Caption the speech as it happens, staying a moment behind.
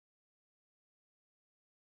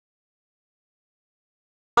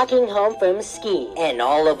walking home from ski, and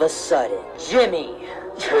all of a sudden, Jimmy.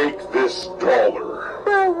 Take this dollar.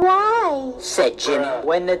 But why? Said Jimmy.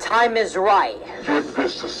 When the time is right. Give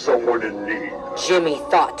this to someone in need. Jimmy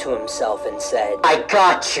thought to himself and said, I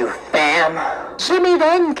got you, fam. Jimmy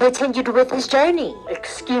then continued with his journey.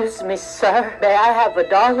 Excuse me, sir. May I have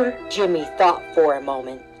 $1? Jimmy thought for a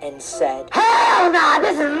moment and said, Hell no,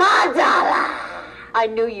 this is my dollar. I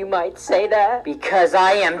knew you might say that. Because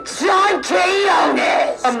I am John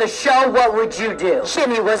Quiones. From the show, What Would You Do?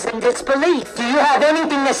 Jimmy was in disbelief. Do you have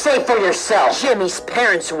anything to say for yourself? Jimmy's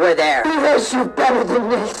parents were there. Who knows you better than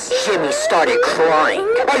this? Jimmy started crying.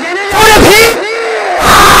 And then